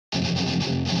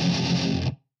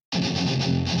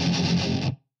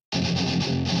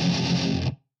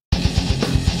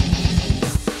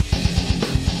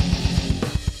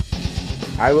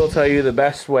I will tell you the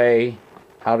best way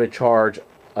how to charge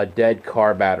a dead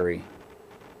car battery.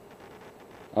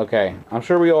 Okay, I'm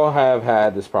sure we all have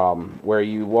had this problem where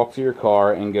you walk to your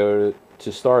car and go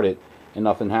to start it and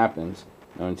nothing happens.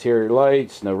 No interior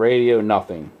lights, no radio,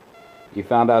 nothing. You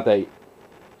found out that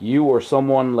you or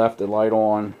someone left the light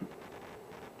on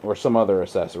or some other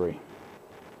accessory.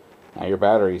 Now your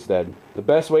battery's dead. The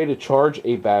best way to charge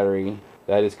a battery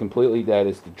that is completely dead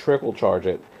is to trickle charge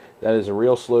it. That is a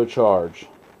real slow charge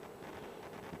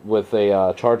with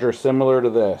a charger similar to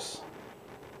this.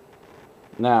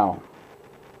 Now,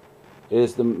 it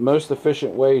is the most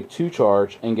efficient way to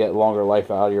charge and get longer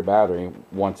life out of your battery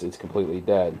once it's completely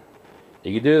dead.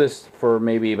 You can do this for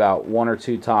maybe about 1 or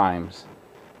 2 times.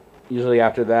 Usually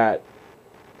after that,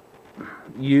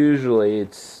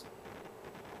 it's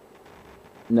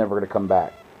never going to come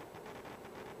back.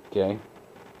 Okay?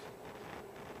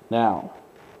 Now,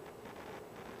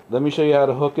 let me show you how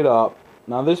to hook it up.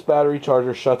 Now this battery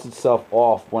charger shuts itself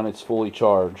off when it's fully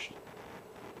charged.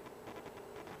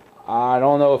 I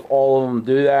don't know if all of them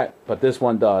do that, but this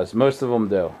one does. Most of them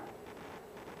do.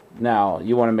 Now,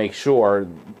 you want to make sure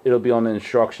it'll be on the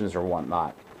instructions or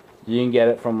whatnot. You can get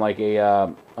it from like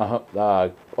a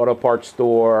auto parts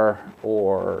store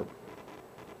or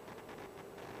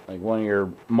like one of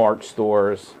your Mart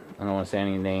stores. I don't want to say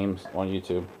any names on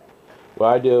YouTube. What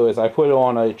I do is I put it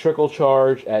on a trickle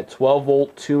charge at 12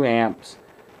 volt 2 amps.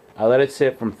 I let it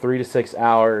sit from 3 to 6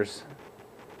 hours.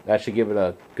 That should give it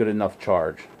a good enough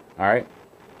charge. Alright,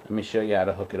 let me show you how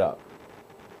to hook it up.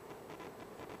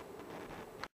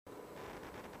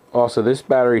 Also, this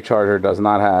battery charger does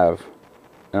not have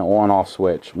an on-off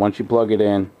switch. Once you plug it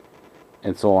in,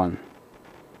 it's on.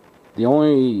 The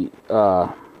only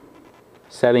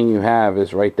setting you have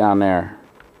is right down there.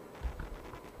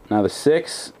 Now the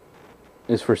 6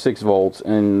 is for 6 volts,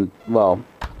 and well,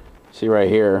 see right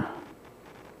here,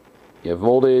 you have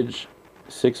voltage,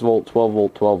 6 volt, 12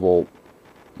 volt, 12 volt.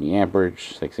 The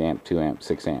amperage, 6 amp, 2 amp,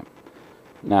 6 amp.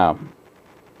 Now,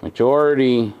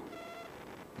 majority,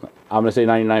 I'm going to say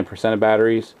 99% of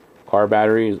batteries, car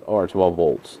batteries, are 12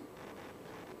 volts.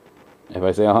 If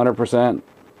I say 100%,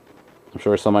 I'm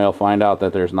sure somebody will find out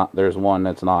that there's one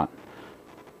that's not.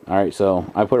 Alright, so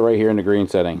I put it right here in the green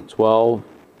setting. 12,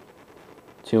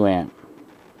 2 amp.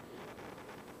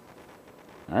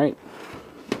 Alright.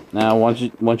 Now once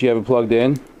you have it plugged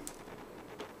in,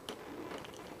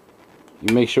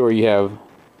 you make sure you have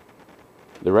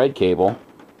the red cable.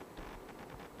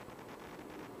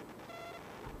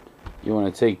 You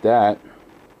want to take that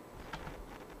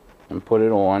and put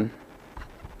it on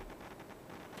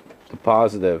the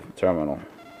positive terminal.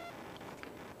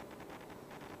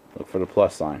 Look for the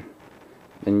plus sign.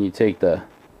 Then you take the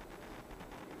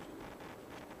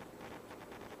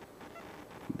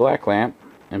black lamp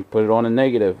and put it on a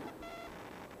negative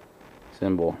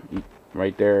symbol.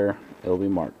 Right there, it'll be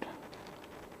marked.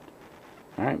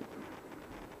 Alright,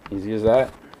 easy as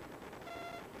that.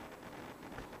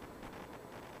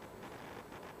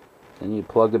 Then you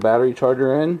plug the battery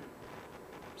charger in,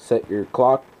 set your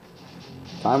clock,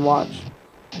 time watch,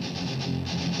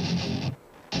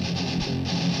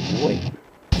 wait.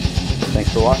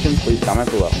 Thanks for watching, please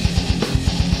comment below.